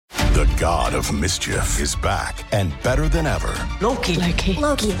The god of mischief is back and better than ever. Loki.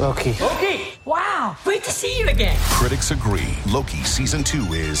 Wow, great to see you again. Critics agree Loki Season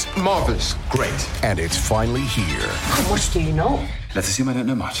 2 is marvelous. Great. And it's finally here. How much do you know? Let's assume I don't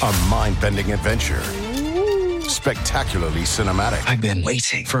know much. A mind-bending adventure. Spectacularly cinematic. I've been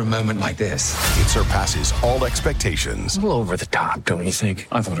waiting for a moment like this. It surpasses all expectations. A little over the top, don't you think?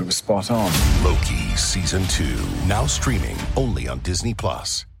 I thought it was spot on. Loki Season 2. Now streaming only on Disney+.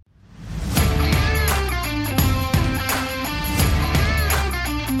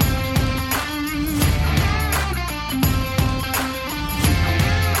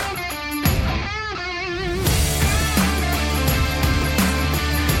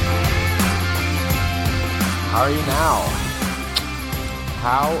 How are you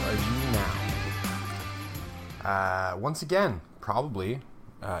now? Once again, probably,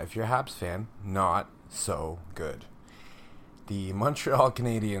 if you're a Habs fan, not so good. The Montreal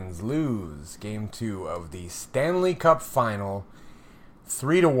Canadiens lose Game 2 of the Stanley Cup Final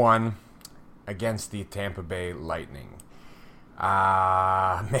 3-1 against the Tampa Bay Lightning.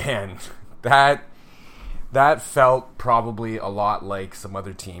 Man, that felt probably a lot like some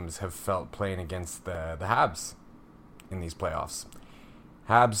other teams have felt playing against the Habs in these playoffs.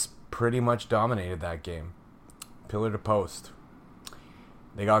 Habs pretty much dominated that game. Pillar to post.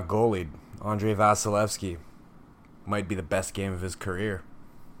 They got goalied. Andrei Vasilevsky might be the best game of his career.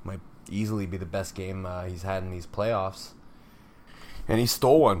 Might easily be the best game he's had in these playoffs. And he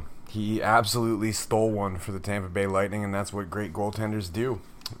stole one. He absolutely stole one for the Tampa Bay Lightning, and that's what great goaltenders do.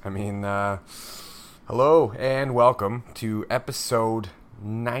 I mean, hello and welcome to episode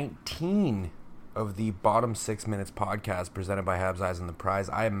 19 of the Bottom 6 Minutes podcast presented by Habs Eyes on the Prize.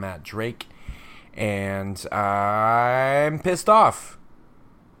 I am Matt Drake, and I'm pissed off.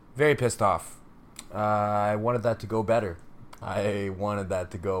 Very pissed off. I wanted that to go better. I wanted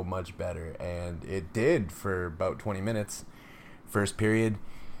that to go much better, and it did for about 20 minutes. First period,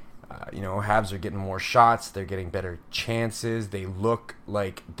 Habs are getting more shots. They're getting better chances. They look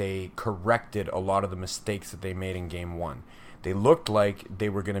like they corrected a lot of the mistakes that they made in Game 1. They looked like they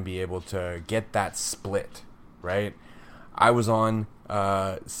were going to be able to get that split, right? I was on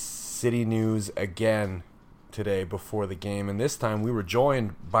City News again today before the game, and this time we were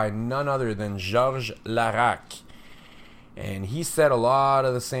joined by none other than Georges Larac. And he said a lot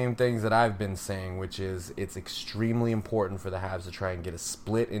of the same things that I've been saying, which is it's extremely important for the Habs to try and get a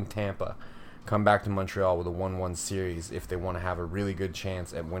split in Tampa, come back to Montreal with a 1-1 series if they want to have a really good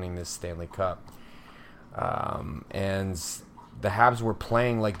chance at winning this Stanley Cup. And the Habs were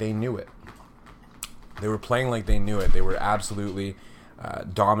playing like they knew it. They were playing like they knew it. They were absolutely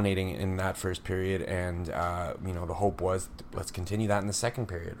dominating in that first period, and the hope was let's continue that in the second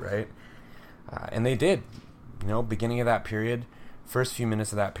period, right? And they did. Beginning of that period, first few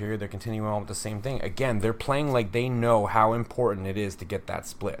minutes of that period, they're continuing on with the same thing. Again, they're playing like they know how important it is to get that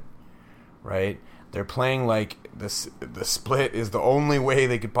split, right? They're playing like the split is the only way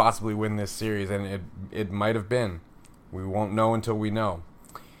they could possibly win this series, and it might have been. We won't know until we know.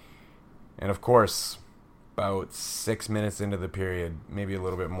 And of course, about 6 minutes into the period, maybe a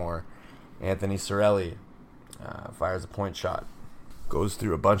little bit more, Anthony Cirelli fires a point shot. Goes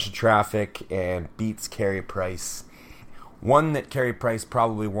through a bunch of traffic and beats Carey Price. One that Carey Price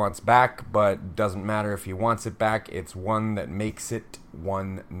probably wants back, but doesn't matter if he wants it back. It's one that makes it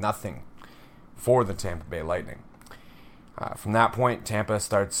 1-0 for the Tampa Bay Lightning. From that point, Tampa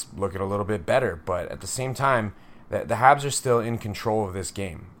starts looking a little bit better, but at the same time, the Habs are still in control of this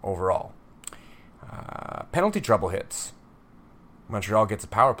game overall. Penalty trouble hits. Montreal gets a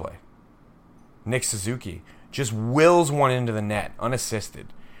power play. Nick Suzuki just wills one into the net, unassisted.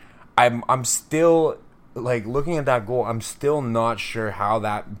 I'm still, looking at that goal, I'm still not sure how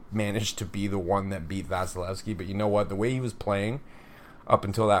that managed to be the one that beat Vasilevsky. But you know what? The way he was playing up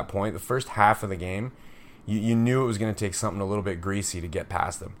until that point, the first half of the game, you knew it was going to take something a little bit greasy to get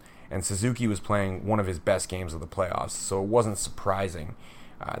past him. And Suzuki was playing one of his best games of the playoffs, so it wasn't surprising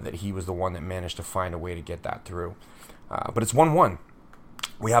that he was the one that managed to find a way to get that through. But it's 1-1.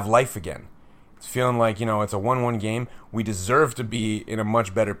 We have life again. It's feeling like, it's a 1-1 game. We deserve to be in a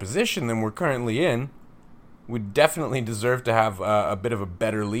much better position than we're currently in. We definitely deserve to have a bit of a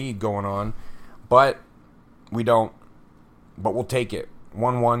better lead going on, but we don't. But we'll take it.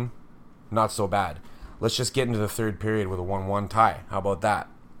 1-1, not so bad. Let's just get into the third period with a 1-1 tie. How about that?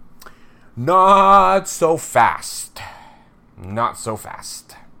 Not so fast. Not so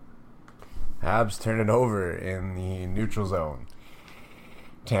fast. Habs turn it over in the neutral zone.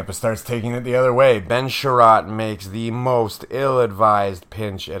 Tampa starts taking it the other way. Ben Sherratt makes the most ill-advised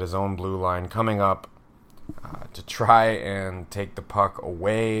pinch at his own blue line, coming up to try and take the puck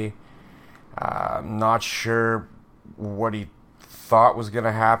away Not sure what he thought was going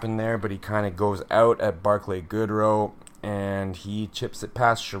to happen there, but he kind of goes out at Barclay Goodrow, and he chips it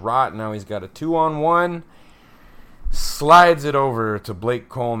past Sherratt. Now he's got a 2-on-1. Slides it over to Blake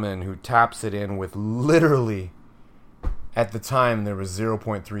Coleman, who taps it in with literally, at the time, there was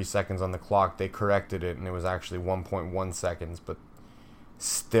 0.3 seconds on the clock. They corrected it, and it was actually 1.1 seconds. But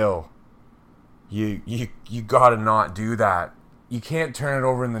still, you got to not do that. You can't turn it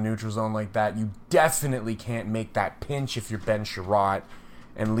over in the neutral zone like that. You definitely can't make that pinch if you're Ben Sherratt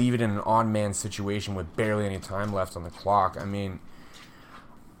and leave it in an on-man situation with barely any time left on the clock. I mean,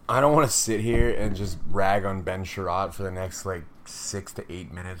 I don't want to sit here and just rag on Ben Sherratt for the next, 6 to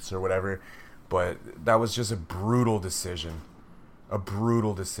 8 minutes or whatever, but that was just a brutal decision. A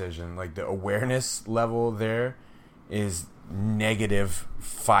brutal decision. The awareness level there is negative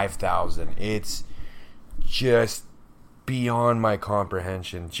 5,000. It's just beyond my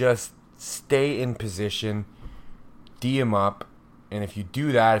comprehension. Just stay in position, D him up, and if you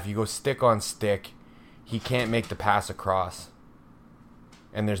do that, if you go stick on stick, he can't make the pass across,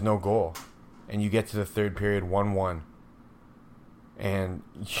 and there's no goal, and you get to the third period 1-1, and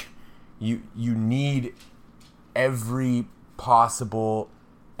you need every possible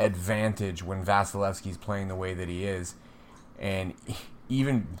advantage when Vasilevsky's playing the way that he is, and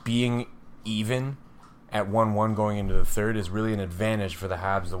even being even at 1-1 going into the third is really an advantage for the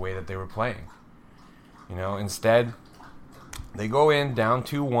Habs the way that they were playing. Instead, they go in down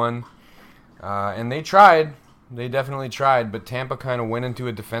 2-1, and they tried. They definitely tried, but Tampa kind of went into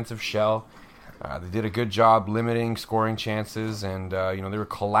a defensive shell. They did a good job limiting scoring chances, and they were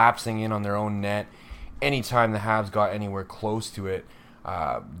collapsing in on their own net. Anytime the Habs got anywhere close to it,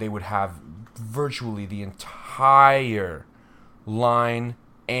 they would have virtually the entire line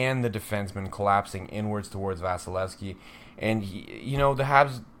and the defenseman collapsing inwards towards Vasilevsky. And, the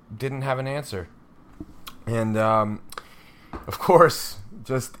Habs didn't have an answer. And, of course,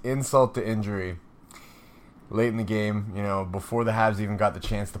 just insult to injury. Late in the game, before the Habs even got the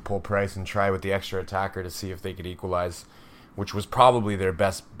chance to pull Price and try with the extra attacker to see if they could equalize, which was probably their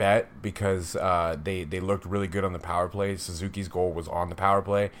best bet because they looked really good on the power play. Suzuki's goal was on the power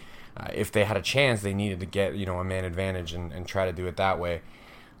play. If they had a chance, they needed to get a man advantage and try to do it that way.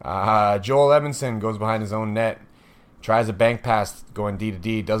 Joel Edmondson goes behind his own net, tries a bank pass going D to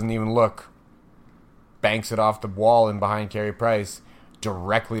D, doesn't even look, banks it off the wall and behind Carey Price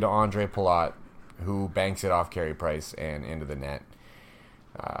directly to Andre Palat, who banks it off Carey Price and into the net.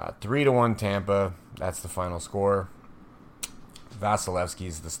 3-1 Tampa. That's the final score.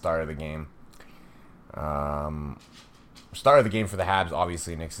 Vasilevsky's the star of the game. Star of the game for the Habs,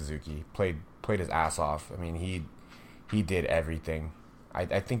 obviously Nick Suzuki. Played his ass off. I mean, he did everything.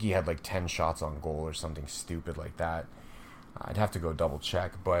 I think he had 10 shots on goal or something stupid like that. I'd have to go double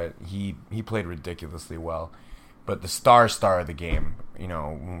check, but he played ridiculously well. But the star of the game,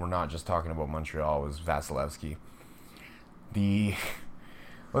 when we're not just talking about Montreal, was Vasilevsky.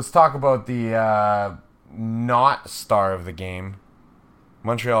 Let's talk about the not star of the game,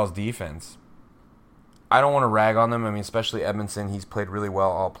 Montreal's defense. I don't want to rag on them. I mean, especially Edmondson. He's played really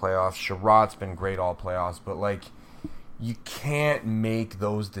well all playoffs. Sherratt's been great all playoffs. But, you can't make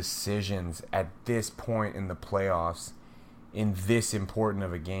those decisions at this point in the playoffs in this important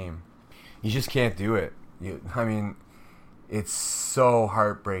of a game. You just can't do it. It's so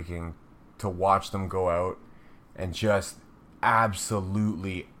heartbreaking to watch them go out and just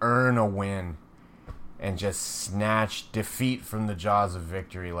absolutely earn a win and just snatch defeat from the jaws of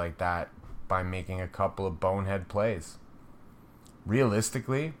victory like that by making a couple of bonehead plays.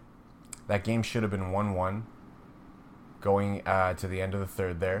 Realistically, that game should have been 1-1 going to the end of the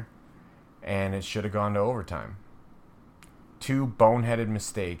third there, and it should have gone to overtime. 2 boneheaded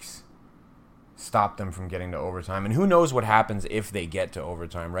mistakes stopped them from getting to overtime, and who knows what happens if they get to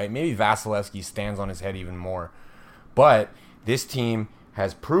overtime, right? Maybe Vasilevsky stands on his head even more, but this team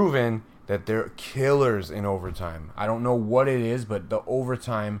has proven that they're killers in overtime. I don't know what it is, but the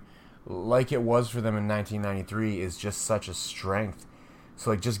overtime, like it was for them in 1993, is just such a strength.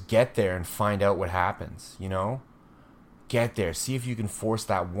 So, just get there and find out what happens, Get there. See if you can force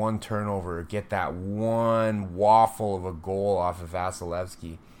that one turnover or get that one waffle of a goal off of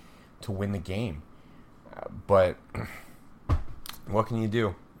Vasilevsky to win the game. But what can you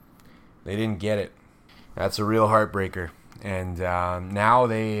do? They didn't get it. That's a real heartbreaker. And now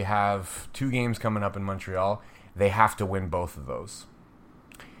they have 2 games coming up in Montreal. They have to win both of those.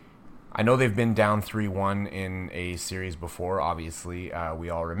 I know they've been down 3-1 in a series before, obviously. We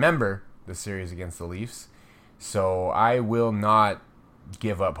all remember the series against the Leafs. So I will not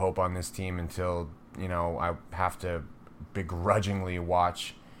give up hope on this team until, I have to begrudgingly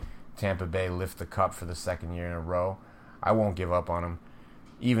watch Tampa Bay lift the cup for the second year in a row. I won't give up on them,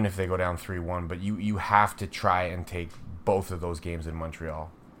 even if they go down 3-1. But you have to try and take both of those games in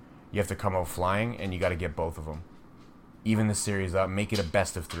Montreal. You have to come out flying, and you got to get both of them. Even the series up, make it a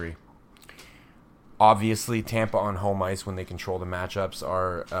best of 3. Obviously, Tampa on home ice, when they control the matchups,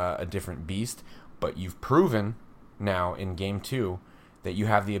 are a different beast. But you've proven now in Game 2 that you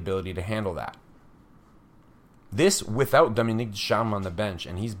have the ability to handle that. This without Dominique Ducharme on the bench,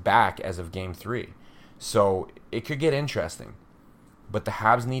 and he's back as of Game 3. So it could get interesting. But the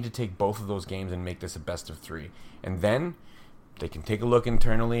Habs need to take both of those games and make this a best of 3. And then they can take a look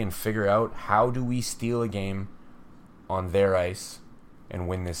internally and figure out, how do we steal a game on their ice and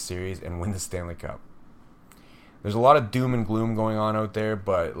win this series and win the Stanley Cup. There's a lot of doom and gloom going on out there,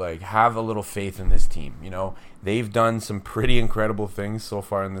 but like, have a little faith in this team. You know, they've done some pretty incredible things so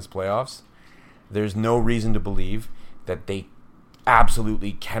far in this playoffs. There's no reason to believe that they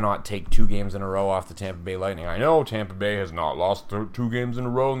absolutely cannot take 2 games in a row off the Tampa Bay Lightning. I know Tampa Bay has not lost 2 games in a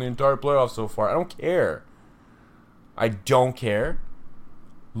row in the entire playoffs so far. I don't care. I don't care.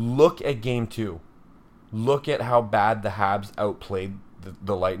 Look at Game 2. Look at how bad the Habs outplayed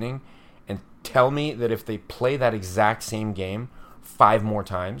the Lightning, and tell me that if they play that exact same game 5 more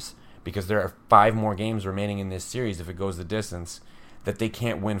times, because there are 5 more games remaining in this series if it goes the distance, that they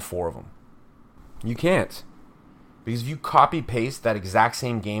can't win 4 of them. You can't. Because if you copy-paste that exact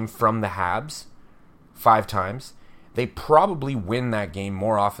same game from the Habs 5 times, they probably win that game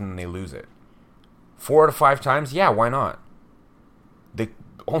more often than they lose it. 4 out of 5 times? Yeah, why not? The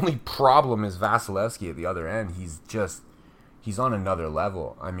only problem is Vasilevsky at the other end. He's on another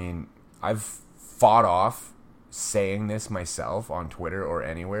level. I mean, I've fought off saying this myself on Twitter or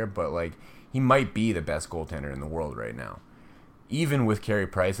anywhere, but like, he might be the best goaltender in the world right now. Even with Carey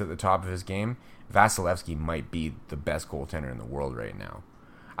Price at the top of his game, Vasilevsky might be the best goaltender in the world right now.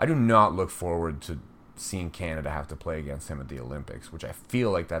 I do not look forward to seeing Canada have to play against him at the Olympics, which I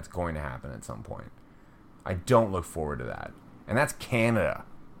feel like that's going to happen at some point. I don't look forward to that. And that's Canada.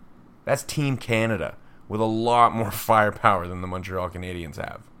 That's Team Canada with a lot more firepower than the Montreal Canadiens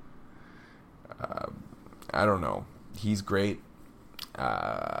have. I don't know. He's great.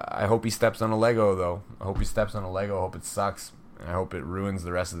 I hope he steps on a Lego, though. I hope he steps on a Lego. I hope it sucks. I hope it ruins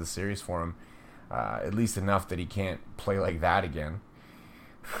the rest of the series for him. At least enough that he can't play like that again.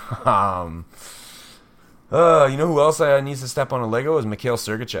 You know who else needs to step on a Lego is Mikhail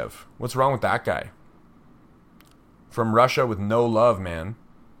Sergachev. What's wrong with that guy? From Russia with no love, man.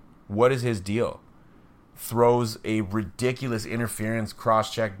 What is his deal? Throws a ridiculous interference,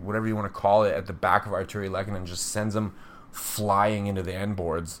 cross-check, whatever you want to call it, at the back of Arturi Lehkonen and just sends him flying into the end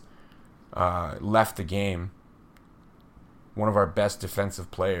boards. Left the game. One of our best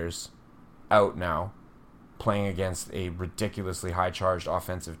defensive players out now, playing against a ridiculously high-charged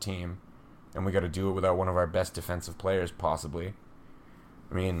offensive team, and we got to do it without one of our best defensive players, possibly.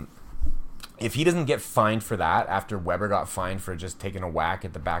 I mean, if he doesn't get fined for that after Weber got fined for just taking a whack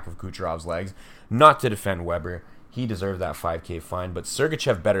at the back of Kucherov's legs, not to defend Weber, he deserved that $5,000 fine, but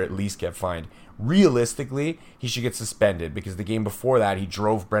Sergachev better at least get fined. Realistically, he should get suspended because the game before that, he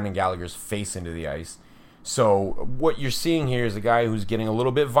drove Brendan Gallagher's face into the ice. So what you're seeing here is a guy who's getting a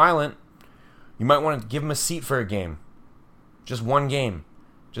little bit violent. You might want to give him a seat for a game. Just one game.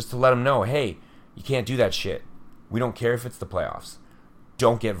 Just to let him know, hey, you can't do that shit. We don't care if it's the playoffs.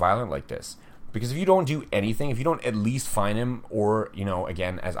 Don't get violent like this. Because if you don't do anything, if you don't at least fine him or, you know,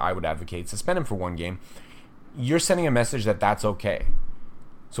 again, as I would advocate, suspend him for one game, you're sending a message that that's okay.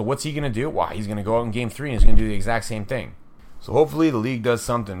 So what's he going to do? Well, he's going to go out in Game 3 and he's going to do the exact same thing. So hopefully the league does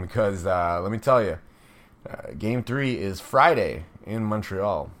something because, let me tell you, Game 3 is Friday in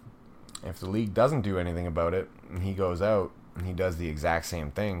Montreal. If the league doesn't do anything about it and he goes out and he does the exact same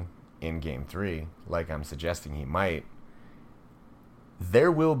thing in Game 3, like I'm suggesting he might,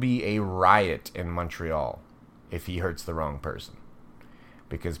 there will be a riot in Montreal if he hurts the wrong person.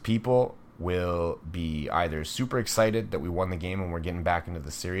 Because people will be either super excited that we won the game and we're getting back into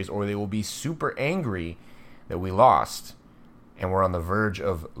the series, or they will be super angry that we lost and we're on the verge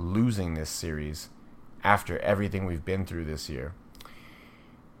of losing this series after everything we've been through this year.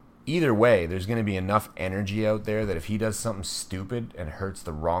 Either way, there's going to be enough energy out there that if he does something stupid and hurts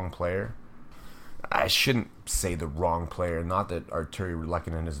the wrong player, I shouldn't say the wrong player, not that Arturi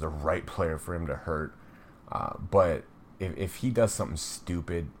Lehkonen is the right player for him to hurt, but if he does something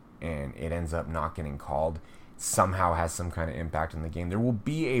stupid and it ends up not getting called, somehow has some kind of impact in the game, there will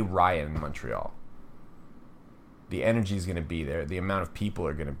be a riot in Montreal. The energy is going to be there. The amount of people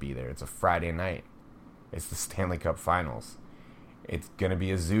are going to be there. It's a Friday night. It's the Stanley Cup Finals. It's going to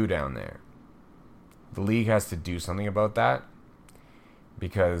be a zoo down there. The league has to do something about that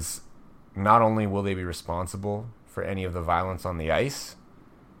because not only will they be responsible for any of the violence on the ice,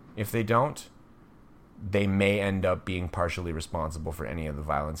 if they don't, they may end up being partially responsible for any of the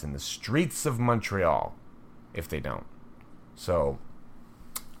violence in the streets of Montreal if they don't. So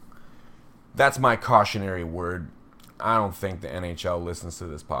that's my cautionary word. I don't think the NHL listens to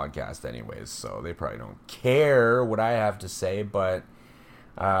this podcast anyways, so they probably don't care what I have to say, but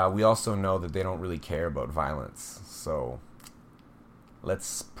we also know that they don't really care about violence. So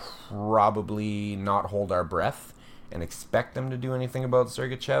let's probably not hold our breath and expect them to do anything about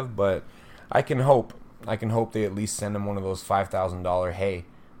Sergachev, but I can hope they at least send him one of those $5,000, hey,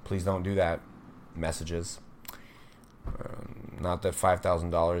 please don't do that messages. Not that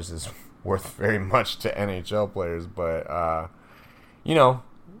 $5,000 is worth very much to NHL players, but,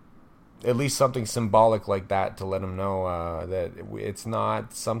 at least something symbolic like that to let them know that it's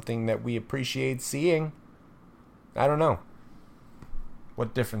not something that we appreciate seeing. I don't know.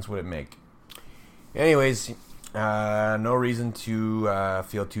 What difference would it make? Anyways, no reason to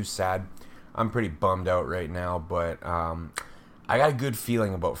feel too sad. I'm pretty bummed out right now, but I got a good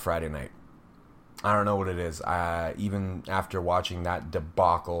feeling about Friday night. I don't know what it is. Even after watching that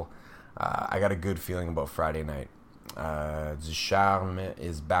debacle, I got a good feeling about Friday night. Ducharme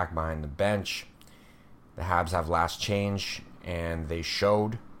is back behind the bench. The Habs have last change, and they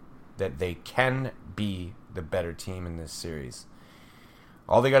showed that they can be the better team in this series.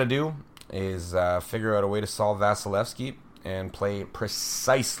 All they got to do is figure out a way to solve Vasilevsky and play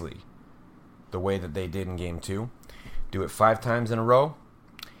precisely the way that they did in Game 2. Do it 5 times in a row,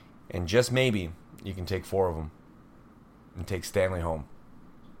 and just maybe you can take 4 of them and take Stanley home.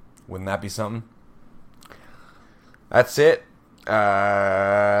 Wouldn't that be something? That's it.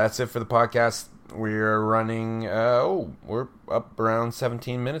 That's it for the podcast. We're running... we're up around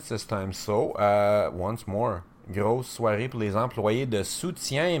 17 minutes this time. So, once more, grosse soirée pour les employés de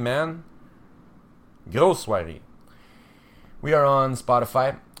soutien, man. Grosse soirée. We are on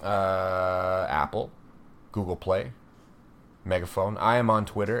Spotify, Apple, Google Play, Megaphone. I am on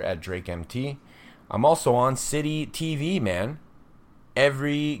Twitter at DrakeMT. I'm also on City TV, man.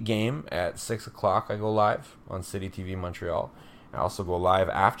 Every game at 6 o'clock I go live on City TV Montreal. I also go live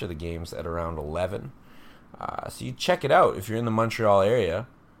after the games at around 11. So you check it out if you're in the Montreal area.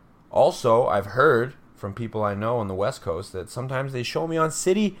 Also, I've heard from people I know on the West Coast that sometimes they show me on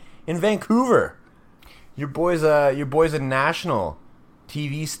City in Vancouver. Your boy's a national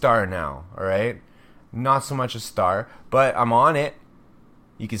TV star now, all right? Not so much a star, but I'm on it.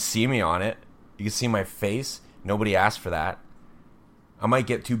 You can see me on it. You can see my face. Nobody asked for that. I might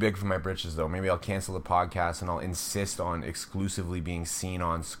get too big for my britches, though. Maybe I'll cancel the podcast and I'll insist on exclusively being seen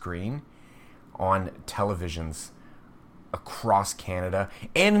on screen on televisions across Canada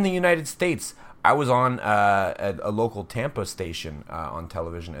and in the United States. I was on a local Tampa station on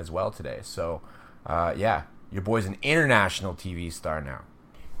television as well today. So, yeah, your boy's an international TV star now.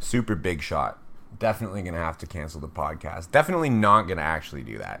 Super big shot. Definitely going to have to cancel the podcast. Definitely not going to actually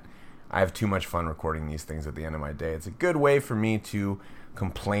do that. I have too much fun recording these things at the end of my day. It's a good way for me to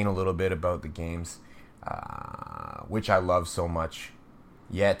complain a little bit about the games, which I love so much.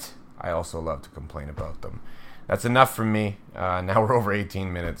 Yet, I also love to complain about them. That's enough from me. Now we're over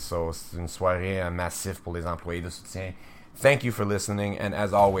 18 minutes, so c'est une soirée massif pour les employés de soutien. Thank you for listening, and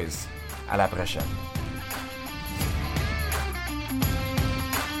as always, à la prochaine.